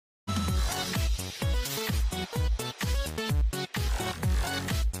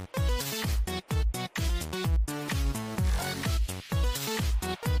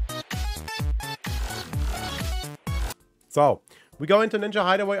So, we go into Ninja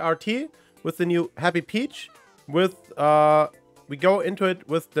Hideaway RT with the new Happy Peach. With, we go into it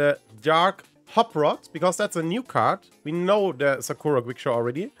with the Dark Hop Rod, because that's a new card. We know the Sakura Quick Show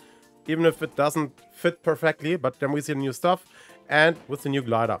already, even if it doesn't fit perfectly, but then we see the new stuff. And with the new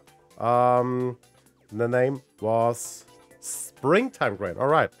glider. The name was Springtime Grain.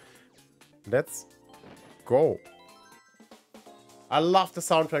 Alright, let's go. I love the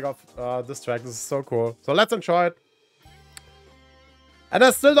soundtrack of this track. This is so cool. So let's enjoy it. And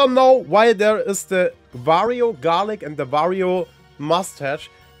I still don't know why there is the Wario garlic and the Wario mustache.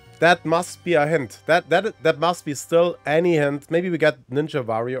 That must be a hint. That must be still any hint. Maybe we get Ninja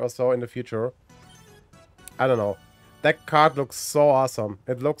Wario or so in the future. I don't know. That card looks so awesome.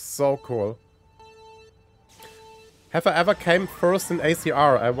 It looks so cool. Have I ever came first in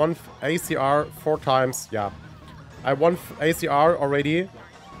ACR? I won ACR 4 times. Yeah. I won ACR already.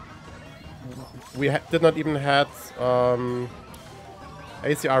 We did not even had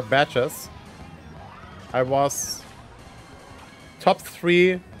ACR badges. I was top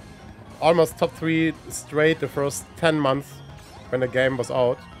 3, almost top 3 straight the first 10 months when the game was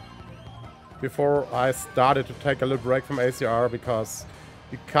out. Before I started to take a little break from ACR, because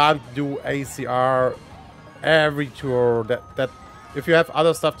you can't do ACR every tour. That if you have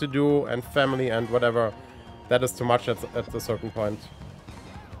other stuff to do and family and whatever, that is too much at a certain point.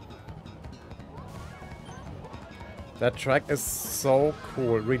 That track is so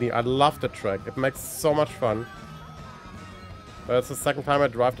cool, really. I love the track. It makes so much fun. But it's the second time I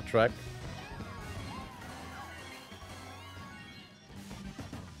drive the track.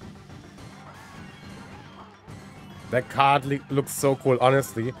 That card looks so cool,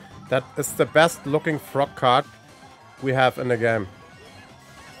 honestly. That is the best looking frog card we have in the game.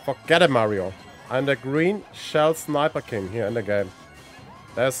 Forget it, Mario. I'm the green shell sniper king here in the game.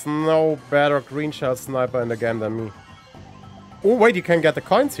 There's no better green shell sniper in the game than me. Oh, wait, you can get the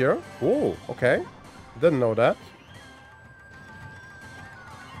coins here? Oh, okay. Didn't know that.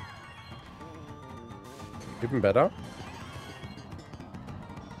 Even better.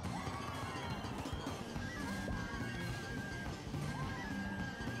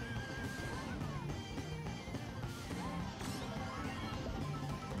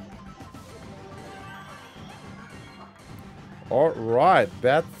 Alright,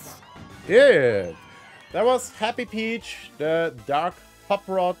 that's it. That was Happy Peach, the Dark Hop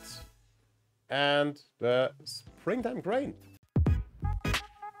Rod, and the Springtime Grain.